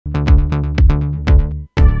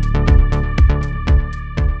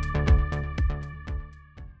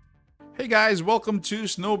Hey guys, welcome to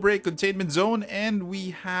Snowbreak Containment Zone, and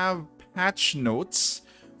we have patch notes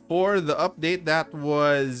for the update that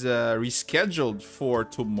was rescheduled for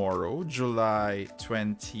tomorrow, July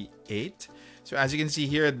 28th. So as you can see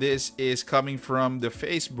here, this is coming from the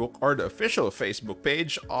Facebook or the official Facebook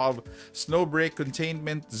page of Snowbreak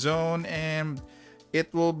Containment Zone, and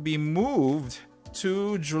it will be moved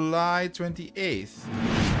to July 28th.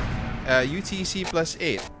 UTC plus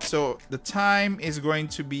 8. So the time is going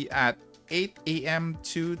to be at 8 a.m.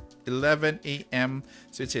 to 11 a.m.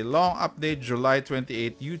 So it's a long update, July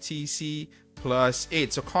 28th, UTC plus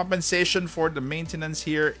 8. So compensation for the maintenance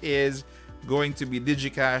here is going to be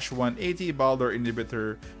Digicash 180, Baldor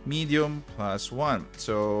Inhibitor Medium plus 1.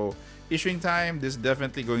 So issuing time, this is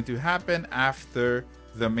definitely going to happen after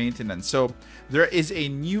the maintenance. So there is a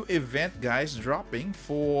new event, guys, dropping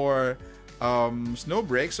for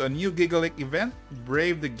Snowbreak. So a new Gigalick event,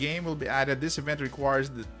 Brave the Game, will be added. This event requires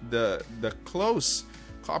the close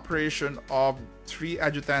cooperation of 3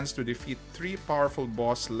 adjutants to defeat 3 powerful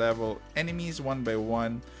boss level enemies one by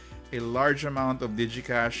one. A large amount of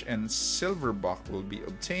Digicash and Silver Buck will be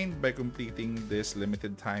obtained by completing this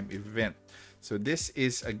limited time event. So this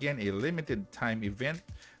is again a limited time event.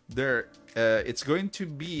 It's going to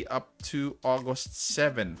be up to August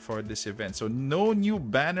 7 for this event. So no new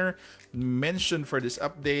banner mentioned for this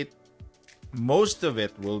update. Most of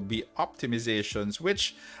it will be optimizations,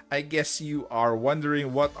 which I guess you are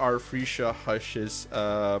wondering what are Fritia Hush's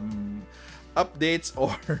updates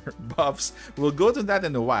or buffs. We'll go to that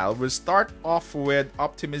in a while. We'll start off with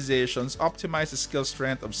optimizations. Optimize the skill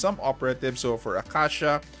strength of some operatives. So for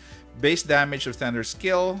Akasha, base damage of standard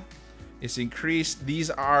skill is increased. These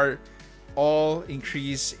are all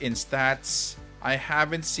increase in stats. I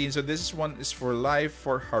haven't seen, so this one is for life.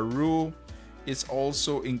 For Haru, it's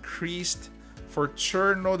also increased. For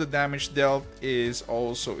Cherno, the damage dealt is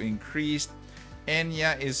also increased.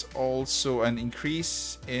 Enya is also an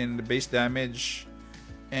increase in the base damage,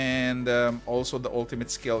 and also the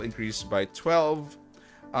ultimate skill increased by 12.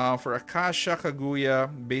 For Akasha, Kaguya,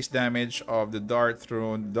 base damage of the dart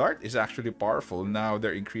thrown. Dart is actually powerful. Now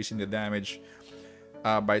they're increasing the damage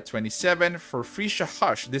by 27. For Fritia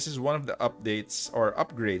Hush, this is one of the updates or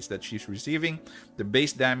upgrades that she's receiving. The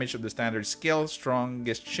base damage of the standard skill,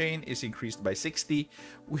 Strongest Chain, is increased by 60,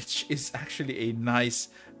 which is actually a nice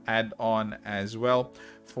add-on as well.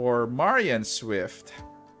 For Marian Swift,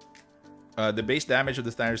 the base damage of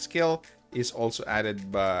the standard skill is also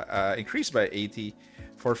added by increased by 80.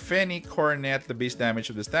 For Fenny Coronet, the base damage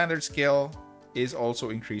of the standard skill is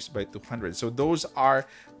also increased by 200. So those are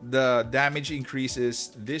the damage increases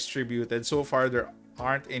distributed. So far, there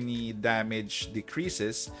aren't any damage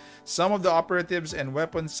decreases. Some of the operatives and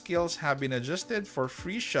weapon skills have been adjusted. For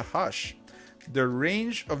Fritia Hush, the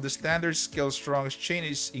range of the standard skill Strongest Chain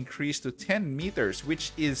is increased to 10 meters,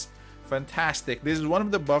 which is fantastic. This is one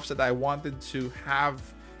of the buffs that I wanted to have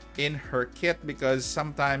in her kit because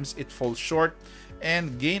sometimes it falls short.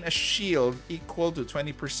 And gain a shield equal to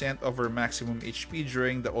 20% of her maximum HP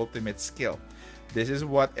during the ultimate skill. This is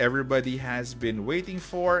what everybody has been waiting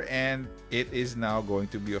for, and it is now going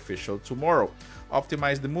to be official tomorrow.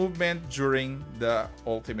 Optimize the movement during the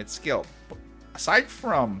ultimate skill. Aside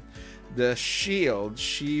from the shield,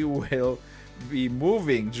 she will be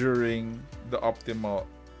moving during the optimal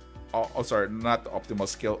not the optimal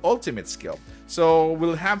skill, ultimate skill. So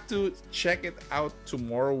we'll have to check it out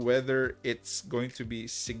tomorrow whether it's going to be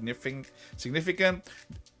significant.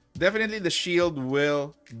 Definitely the shield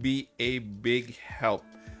will be a big help.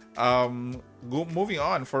 Moving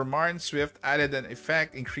on, for Marian Swift, added an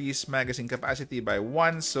effect, increased magazine capacity by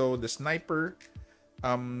 1. So the sniper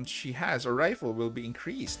she has, a rifle, will be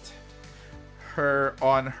increased. Her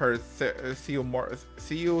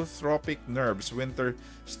Theotropic Nerves Winter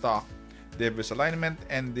Stock Devious Alignment,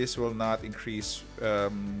 and this will not increase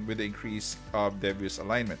with the increase of Devious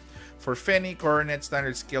Alignment. For Fenny Coronet,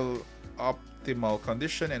 standard skill optimal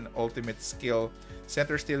condition and ultimate skill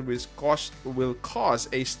center steel will cause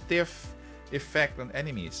a stiff effect on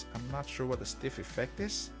enemies. I'm not sure what the stiff effect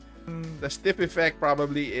is. The stiff effect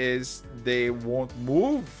probably is they won't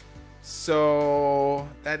move. So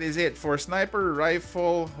that is it. For Sniper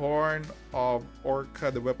Rifle, Horn of Orca,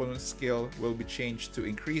 the weapon skill will be changed to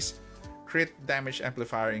increase crit damage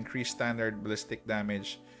amplifier, increase standard ballistic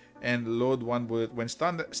damage, and load 1 bullet when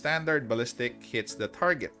standard ballistic hits the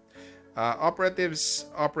target. Operatives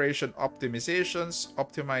Operation Optimizations,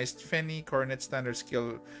 optimized Fenny Coronet standard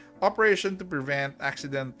skill operation to prevent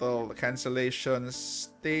accidental cancellations,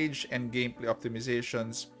 stage and gameplay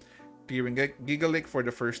optimizations. Clearing Gigalick for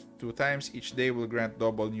the first 2 times each day will grant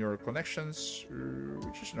double neural connections,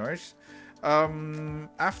 which is nice.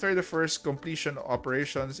 After the first completion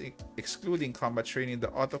operations, excluding combat training, the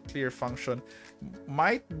auto clear function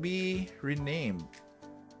might be renamed,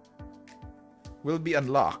 will be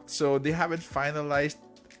unlocked. So they haven't finalized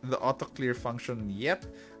the auto clear function yet,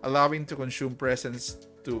 allowing to consume presents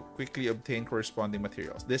to quickly obtain corresponding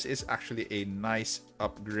materials. This is actually a nice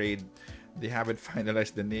upgrade. They haven't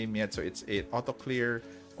finalized the name yet, so it's a auto clear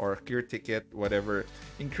or clear ticket, whatever.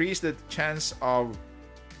 Increase the chance of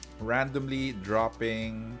randomly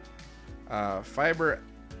dropping fiber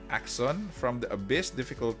axon from the abyss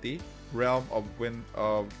difficulty realm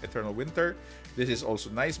of eternal winter. This is also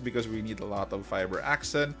nice because we need a lot of fiber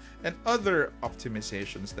axon and other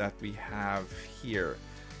optimizations that we have here.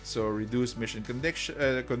 So reduce mission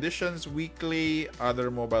conditions weekly. Other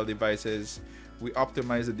mobile devices, we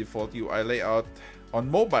optimize the default UI layout on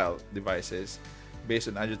mobile devices based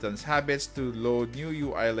on adjutants' habits. To load new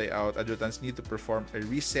UI layout, adjutants need to perform a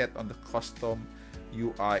reset on the custom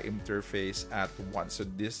UI interface at once. So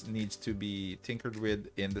this needs to be tinkered with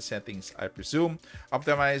in the settings, I presume.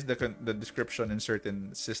 Optimize the description in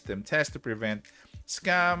certain system tests to prevent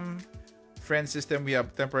scam. Friend system, we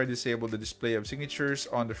have temporarily disabled the display of signatures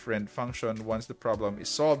on the friend function. Once the problem is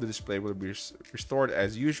solved, the display will be restored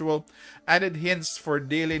as usual. Added hints for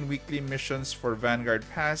daily and weekly missions for Vanguard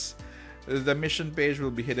Pass. The mission page will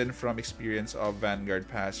be hidden from experience of Vanguard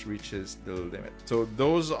Pass reaches the limit. So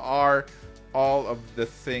those are all of the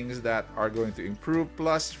things that are going to improve,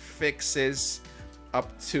 plus fixes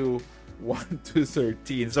up to 1 to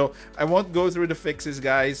 13. So I won't go through the fixes,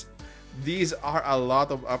 guys. These are a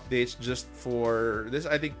lot of updates just for this.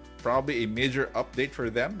 I think probably a major update for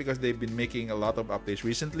them because they've been making a lot of updates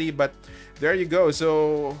recently. But there you go.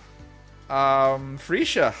 So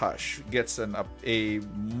Fritia Hush gets a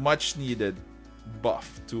much needed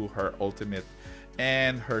buff to her ultimate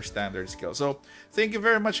and her standard skill. So thank you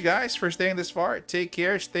very much, guys, for staying this far. Take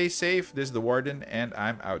care, stay safe. This is the Warden, and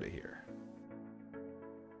I'm out of here.